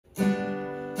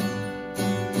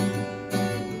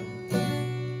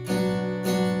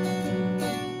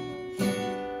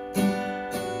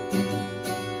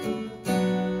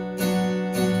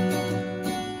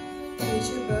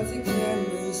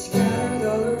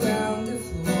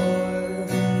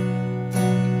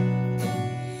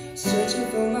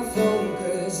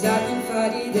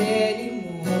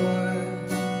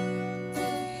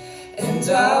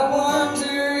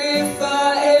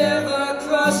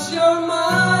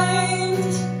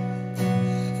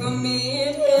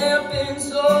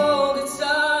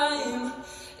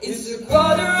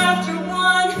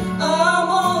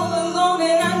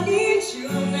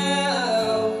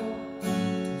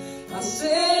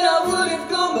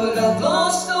but I've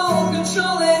lost all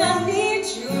control and I need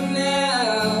you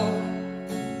now.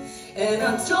 And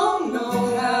I don't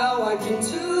know how I can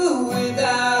do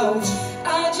without.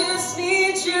 I just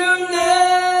need you now.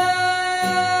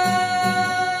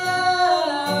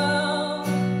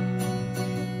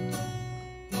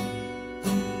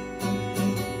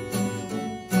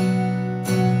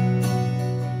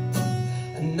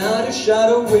 Another shot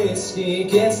of whiskey,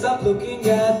 can't stop looking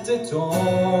at the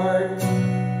door.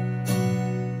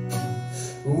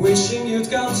 Wishing you'd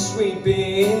come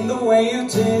sweeping the way you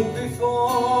did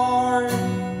before.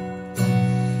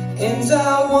 And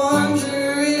I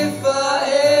wonder if I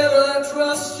ever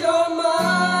trust your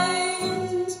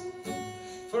mind.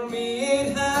 For me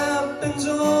it happens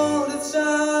all the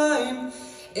time.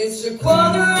 It's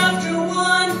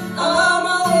 1:15, I'm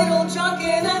a little drunk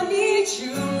and I need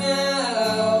you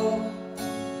now.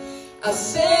 I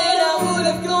said I would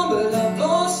have gone, but I've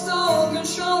lost all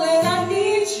control and I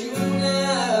need you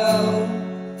now.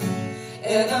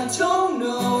 And I don't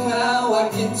know how I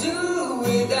can do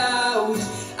without.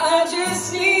 I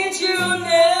just need you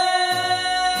now.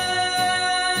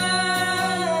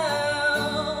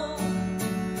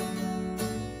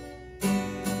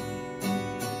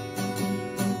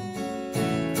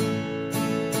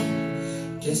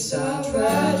 Guess I'd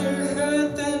rather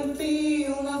hurt than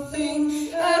feel nothing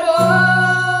at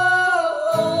all.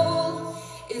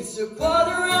 It's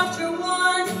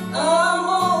 1:15, I'm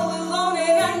all alone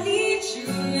and I need you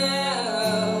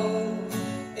now.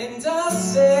 And I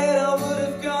said I would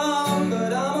have gone,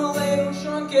 but I'm a little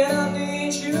drunk and I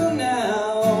need you now.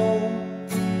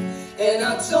 And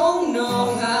I don't know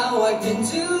how I can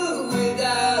do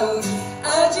without.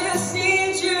 I just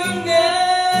need you now.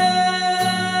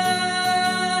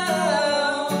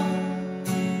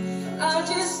 I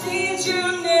just need you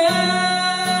now.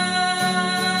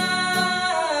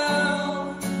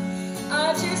 I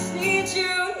just need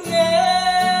you now.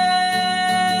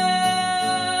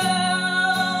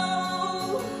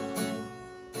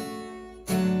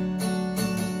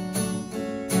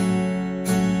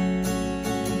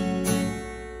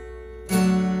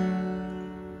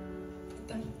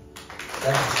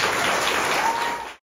 Thank you.